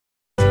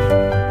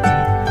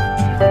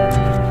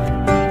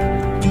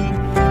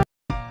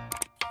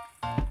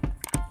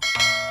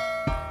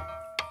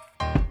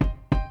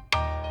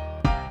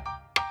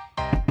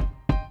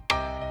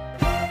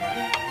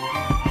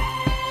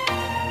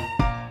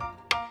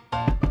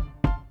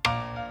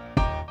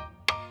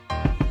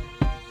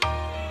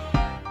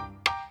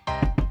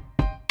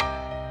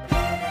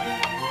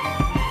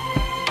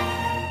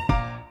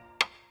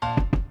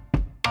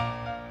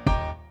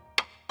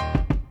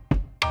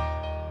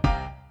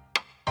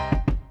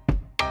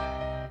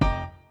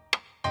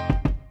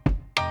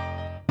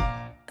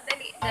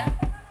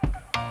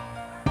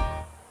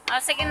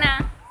sige na.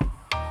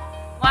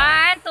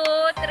 1, 2,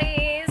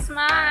 3,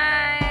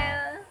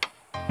 smile.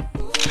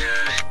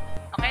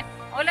 Okay?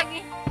 O,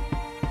 lagi.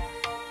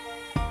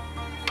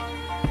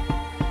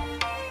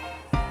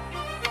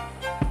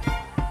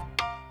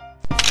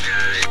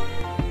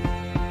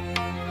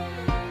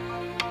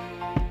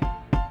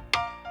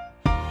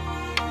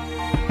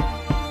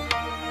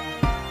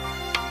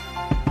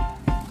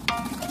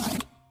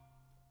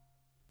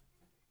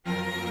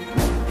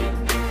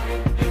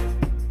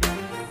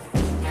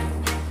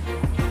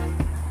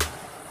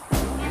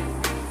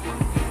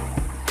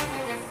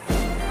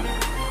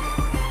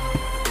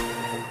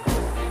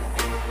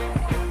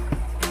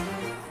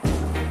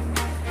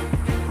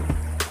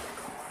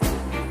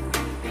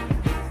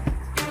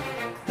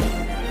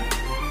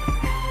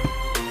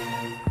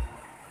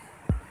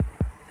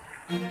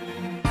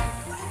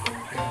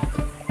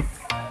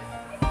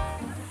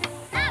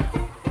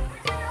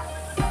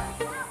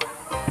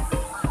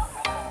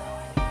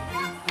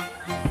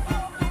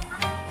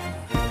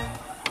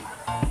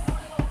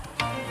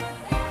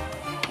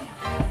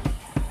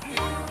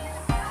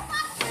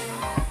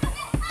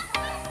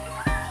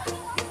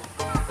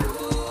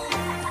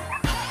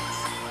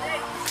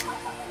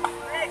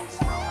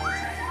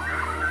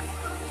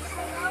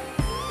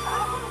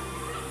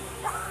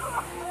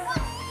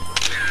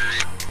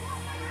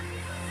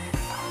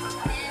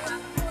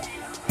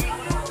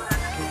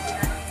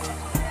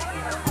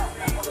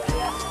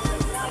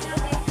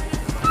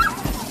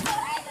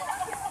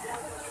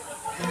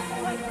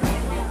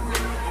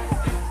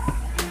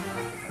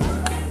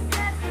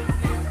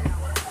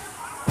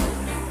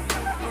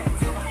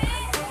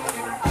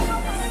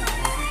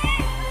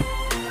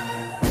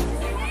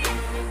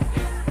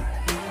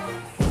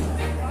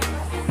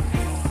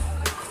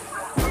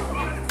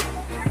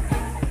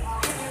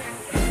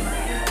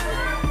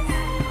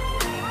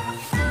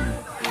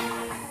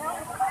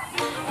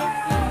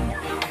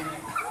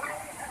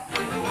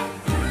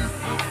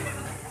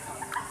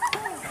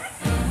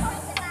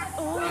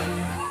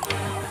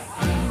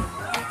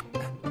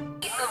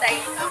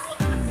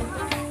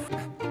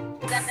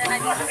 Ganda na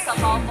dito sa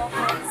Bao Bao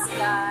Falls,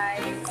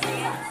 guys.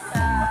 Ayan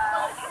siya.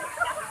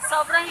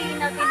 Sobrang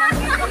hinaw din ang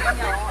hinaw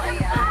niyo.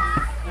 Ayan.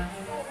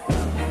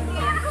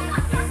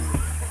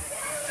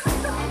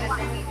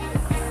 Ganda dito.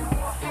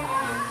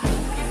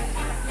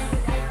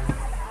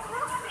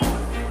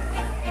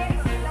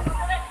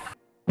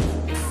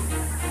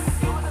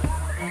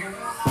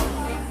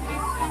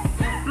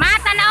 Ma,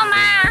 tanaw,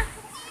 ma!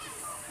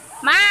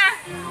 Ma!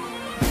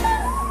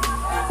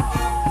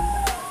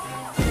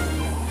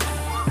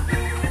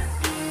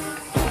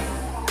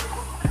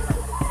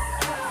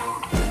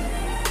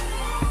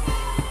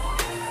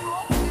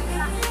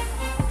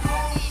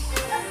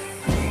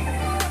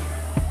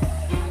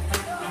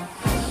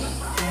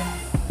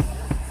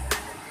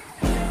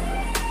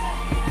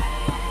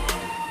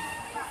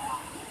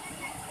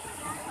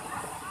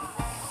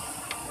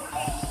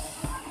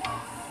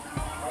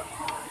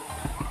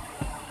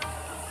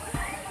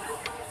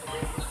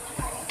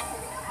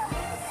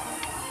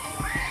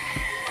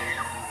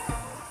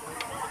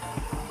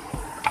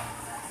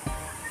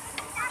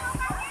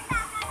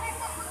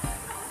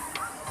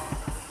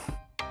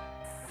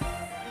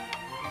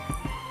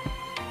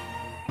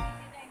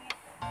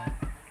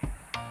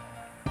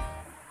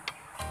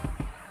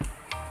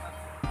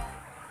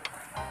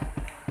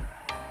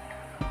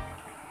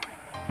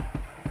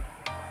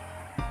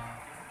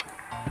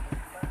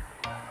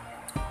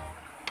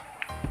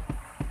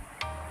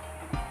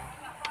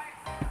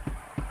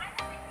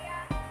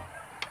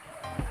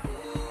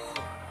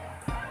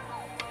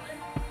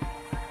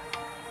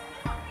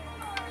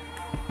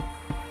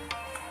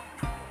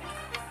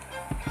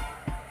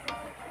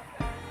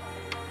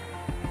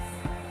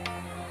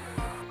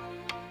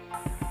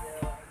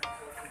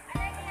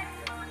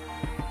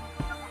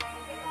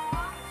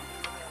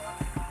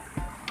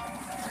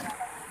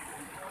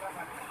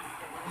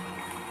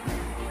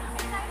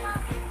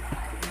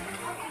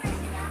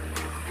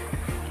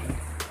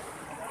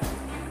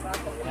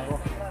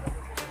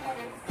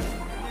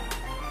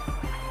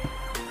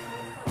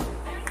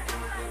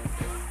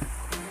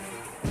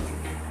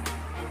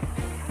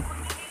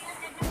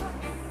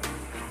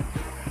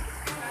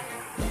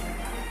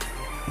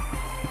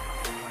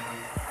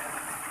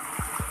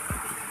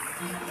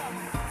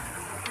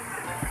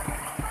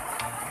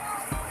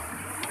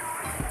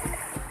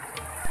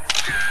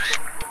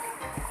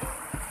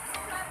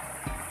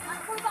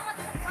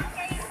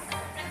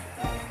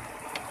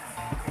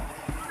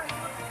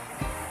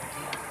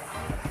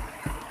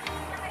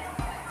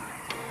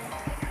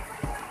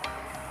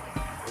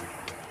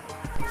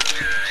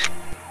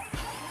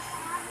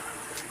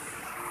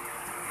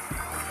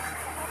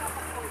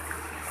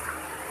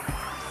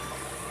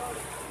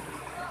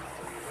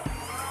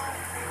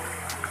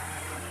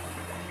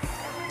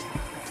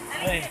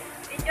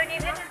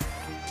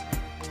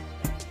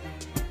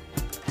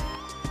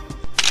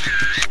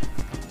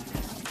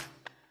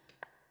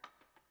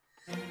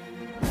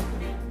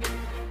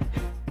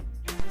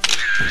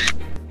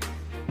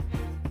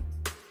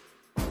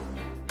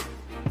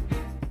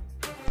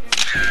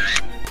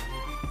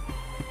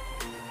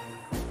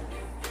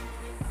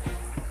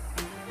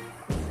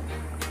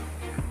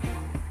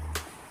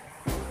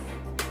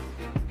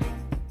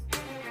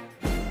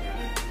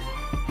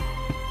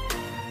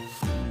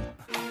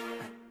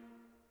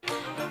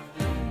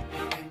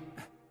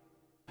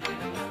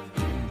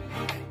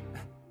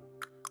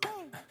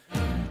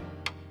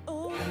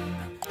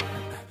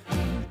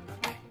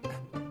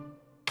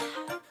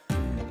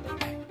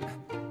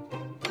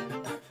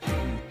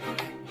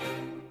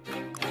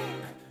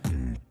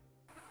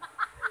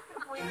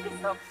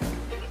 Uy,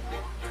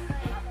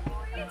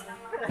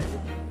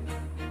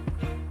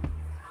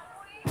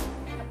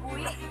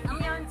 ang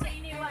yawan sa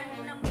iniwan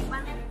ng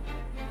iban.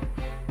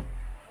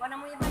 Wala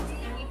mo iban si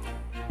Iki.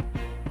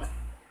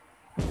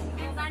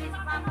 Yung gani si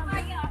Papa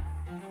Maya.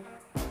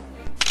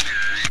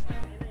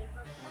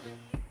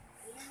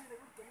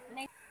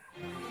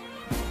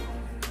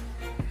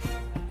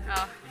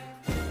 Oh.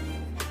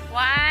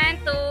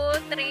 1,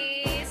 2,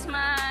 3,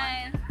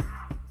 smile.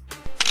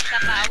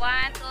 Isa pa,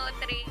 1, 2,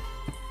 3.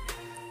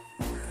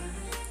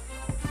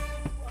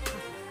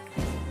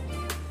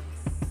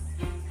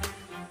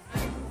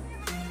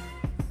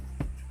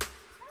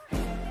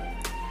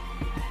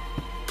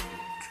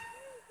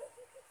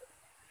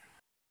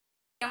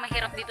 Yung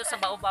mahirap dito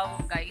sa Bao Bao,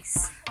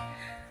 guys.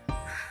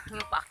 Yung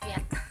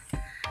paakyat.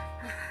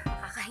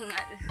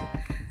 Nakakahingal.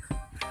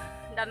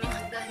 Ang daming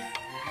hagdan.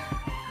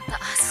 Ang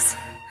taas.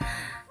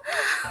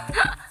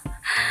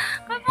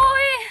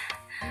 Kapoy!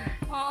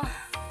 Oh.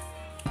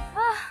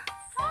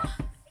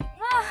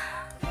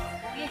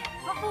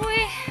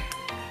 Kapoy!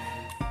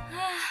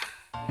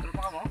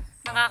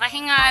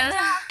 Nakakahingal.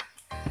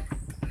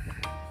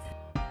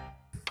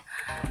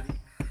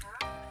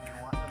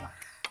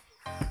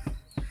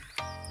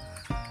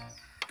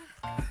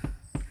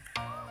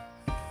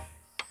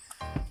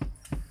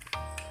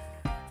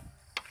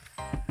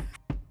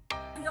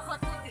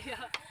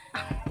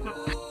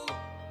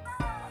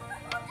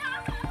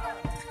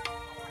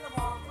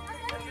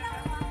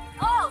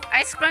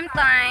 Ice cream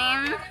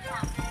time.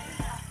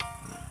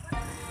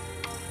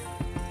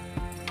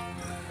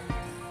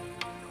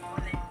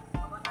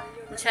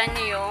 Diyan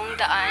yung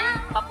daan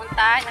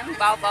papunta ng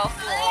Bao Bao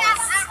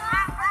Falls.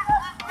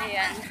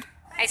 Ayan.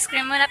 Ice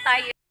cream muna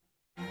tayo.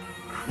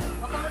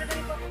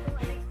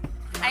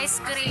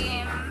 Ice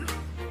cream.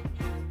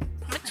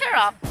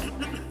 Masarap.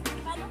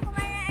 Paano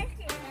kumain ice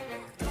cream?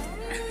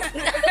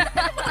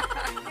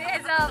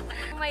 So,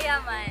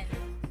 mayaman.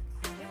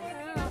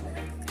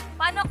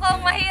 Paano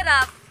kung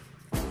mahirap?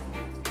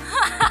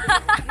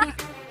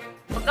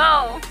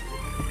 Go!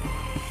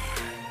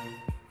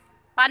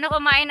 Paano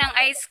kumain ng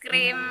ice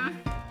cream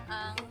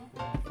ang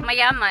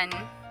mayaman?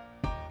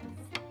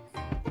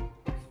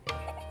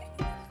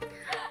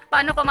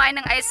 Paano kumain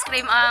ng ice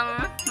cream ang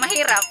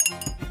mahirap?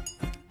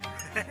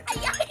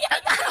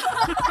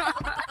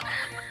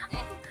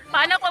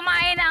 Paano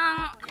kumain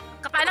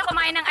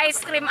ng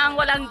ice cream ang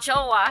walang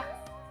jowa?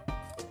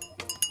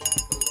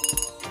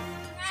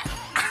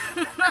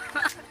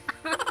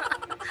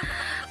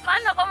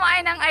 Paano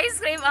kumain ng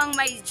ice cream ang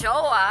may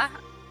jowa?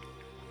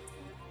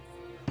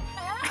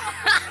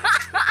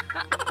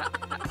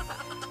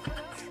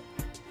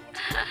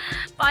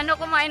 Paano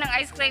kumain ng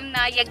ice cream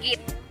na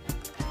yagit?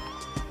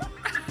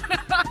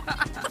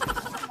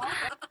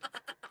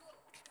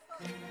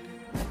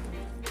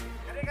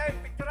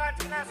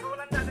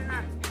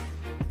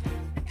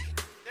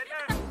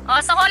 O,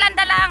 sa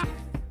Holanda lang.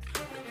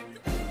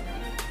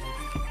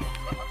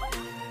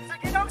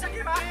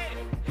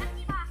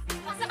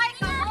 Masakay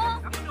ka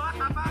mo.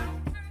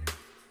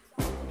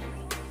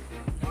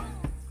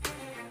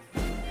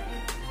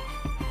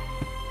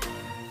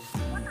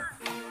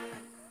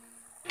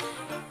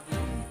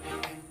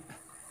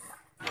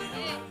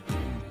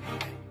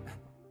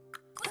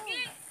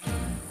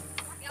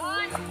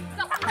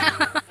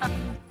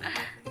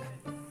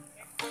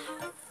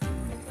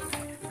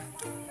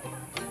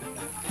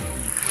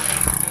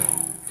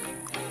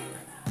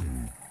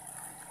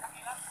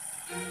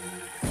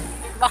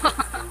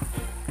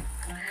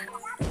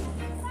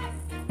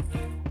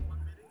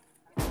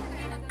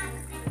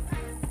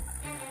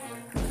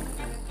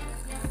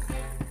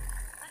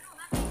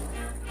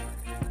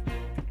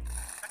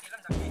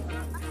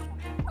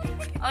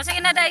 O,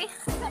 sige na, Day.